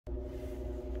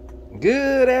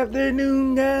Good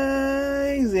afternoon,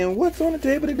 guys, and what's on the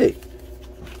table today?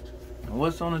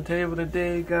 What's on the table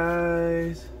today,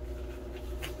 guys?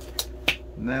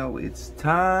 Now it's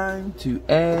time to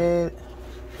add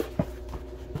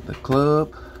the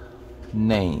club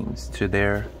names to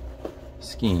their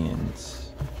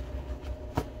skins.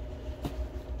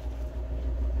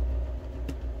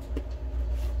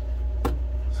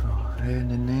 So adding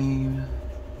the name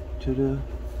to the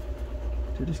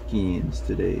skins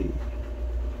today.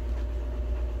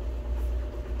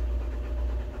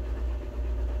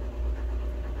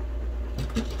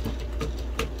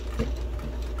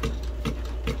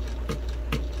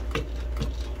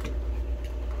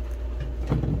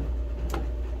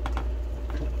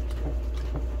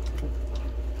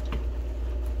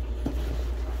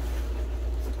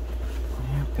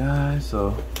 Guys,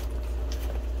 so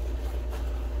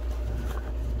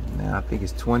now I think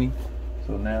it's 20.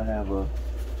 So now I have a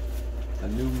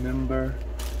new member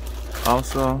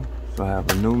also. So I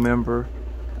have a new member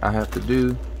I have to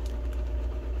do,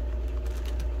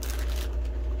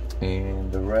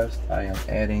 and the rest I am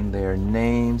adding their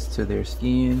names to their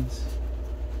skins.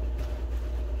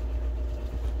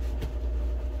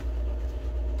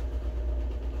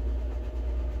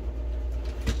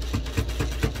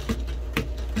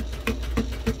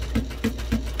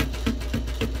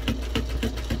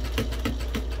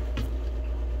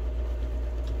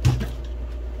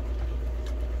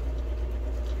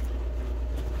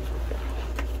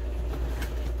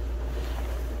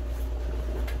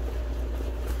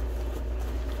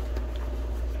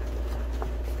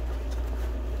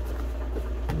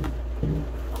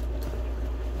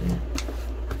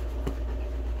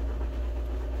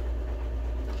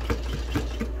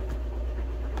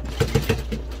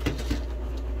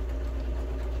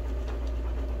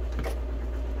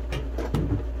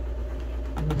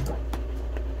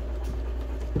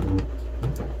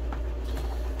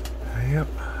 Yep.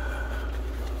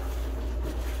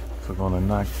 So we're gonna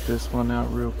knock this one out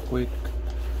real quick.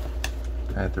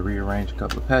 I have to rearrange a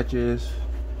couple of patches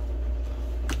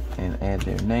and add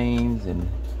their names and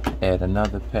add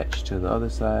another patch to the other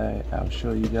side. I'll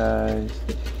show you guys.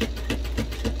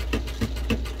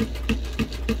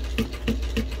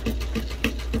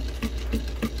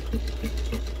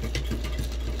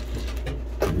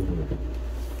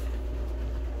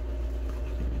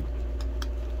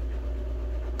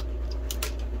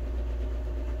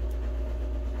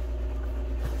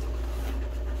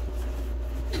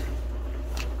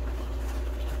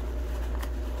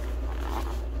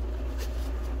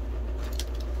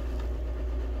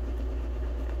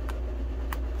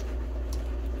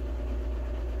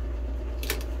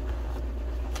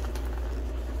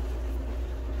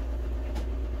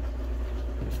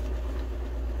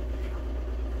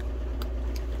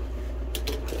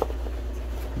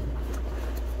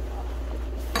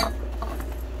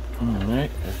 Alright,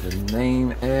 that's the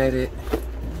name added.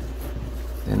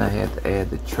 Then I had to add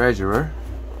the treasurer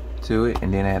to it,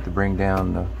 and then I had to bring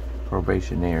down the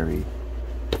probationary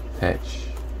patch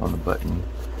on the button.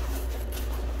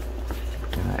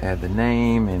 And I add the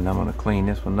name, and I'm gonna clean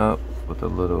this one up with a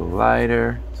little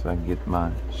lighter so I can get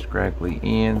my scraggly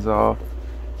ends off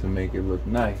to make it look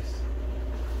nice.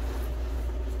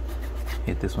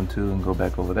 Hit this one too and go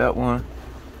back over that one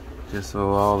just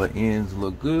so all the ends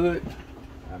look good.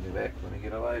 I'll be back when I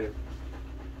get a lighter.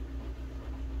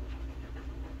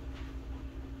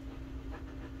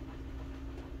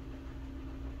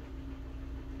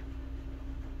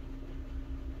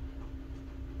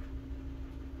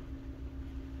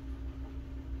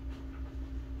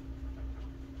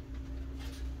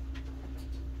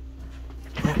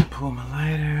 Pull my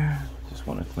lighter. Just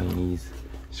want to clean these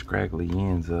scraggly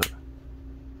ends up,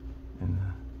 and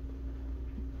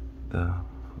the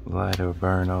lighter will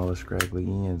burn all the scraggly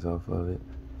ends off of it.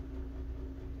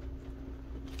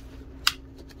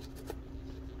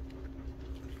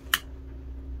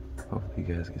 Hope you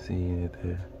guys can see it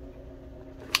there.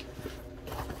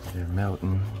 They're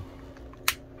melting.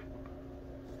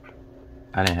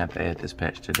 I didn't have to add this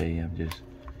patch today. I'm just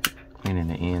cleaning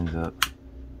the ends up.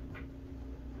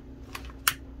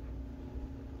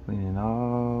 Cleaning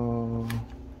all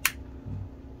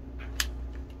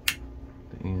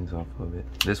the ends off of it.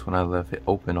 This one I left it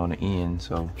open on the end,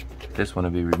 so this one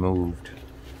will be removed.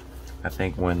 I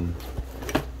think when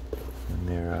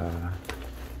they're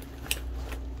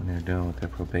done with their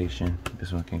probation,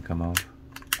 this one can come off.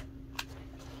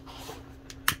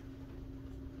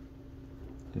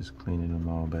 Just cleaning them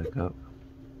all back up.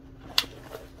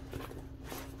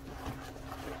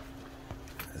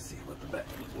 Let's see what the back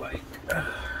looks like.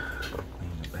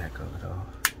 Clean the back of it off.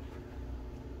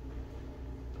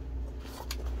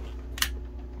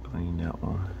 Clean that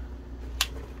one.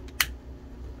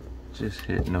 Just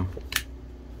hitting them.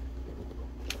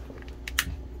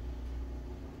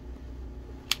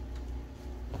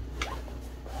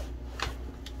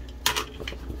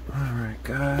 Alright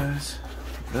guys,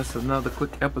 that's another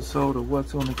quick episode of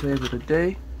What's on the Table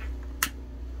Today.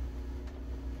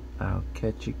 I'll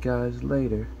catch you guys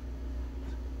later.